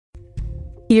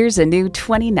Here's a new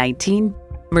 2019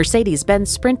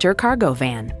 Mercedes-Benz Sprinter cargo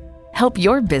van. Help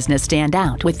your business stand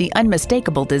out with the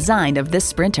unmistakable design of this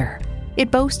Sprinter.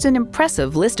 It boasts an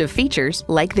impressive list of features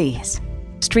like these: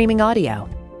 streaming audio,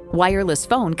 wireless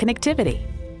phone connectivity,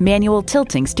 manual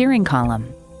tilting steering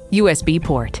column, USB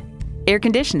port, air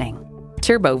conditioning,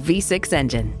 turbo V6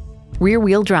 engine,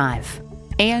 rear-wheel drive,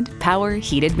 and power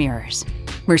heated mirrors.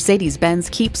 Mercedes-Benz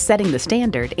keeps setting the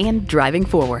standard and driving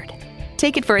forward.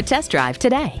 Take it for a test drive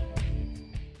today.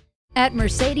 At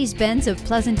Mercedes-Benz of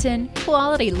Pleasanton,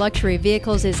 quality luxury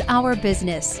vehicles is our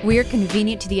business. We're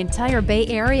convenient to the entire Bay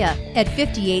Area at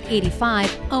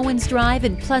 5885 Owens Drive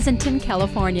in Pleasanton,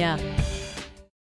 California.